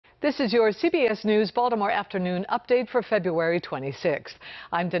This is your CBS News Baltimore afternoon update for February 26th.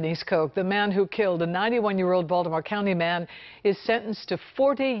 I'm Denise Koch. The man who killed a 91-year-old Baltimore County man is sentenced to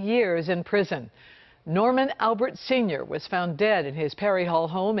 40 years in prison. Norman Albert Sr. was found dead in his Perry Hall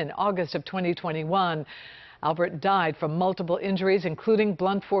home in August of 2021. Albert died from multiple injuries, including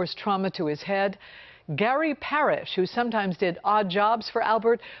blunt force trauma to his head. Gary Parrish, who sometimes did odd jobs for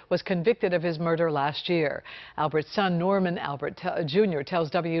Albert, was convicted of his murder last year. Albert's son, Norman Albert Jr., tells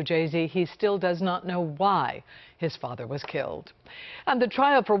WJZ he still does not know why his father was killed. And the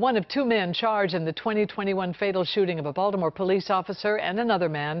trial for one of two men charged in the 2021 fatal shooting of a Baltimore police officer and another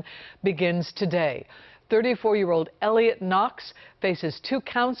man begins today. 34-year-old Elliot Knox faces 2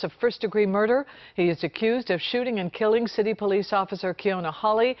 counts of first-degree murder. He is accused of shooting and killing City Police Officer Keona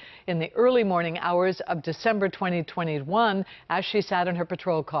Hawley in the early morning hours of December 2021 as she sat in her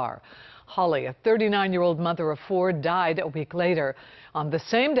patrol car. Hawley, a 39-year-old mother of 4, died a week later. On the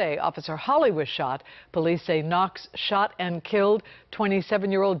same day Officer Hawley was shot, police say Knox shot and killed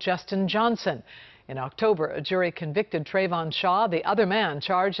 27-year-old Justin Johnson. In October, a jury convicted Trayvon Shaw, the other man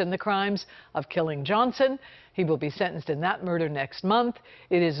charged in the crimes of killing Johnson. He will be sentenced in that murder next month.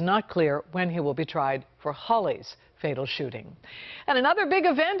 It is not clear when he will be tried for Hawley's fatal shooting. And another big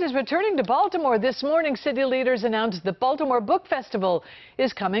event is returning to Baltimore. This morning, city leaders announced the Baltimore Book Festival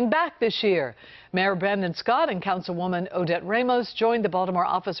is coming back this year. Mayor Brandon Scott and Councilwoman Odette Ramos joined the Baltimore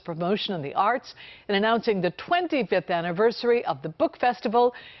Office of Promotion and the Arts in announcing the 25th anniversary of the Book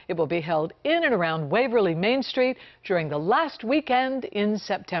Festival. It will be held in and around Waverly Main Street during the last weekend in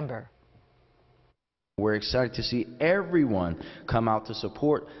September. We're excited to see everyone come out to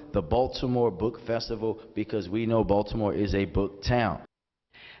support the Baltimore Book Festival because we know Baltimore is a book town.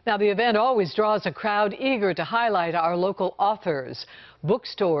 Now, the event always draws a crowd eager to highlight our local authors,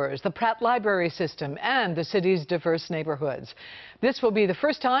 bookstores, the Pratt Library System, and the city's diverse neighborhoods. This will be the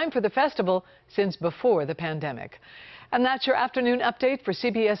first time for the festival since before the pandemic. And that's your afternoon update for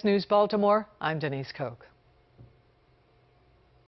CBS News Baltimore. I'm Denise Koch.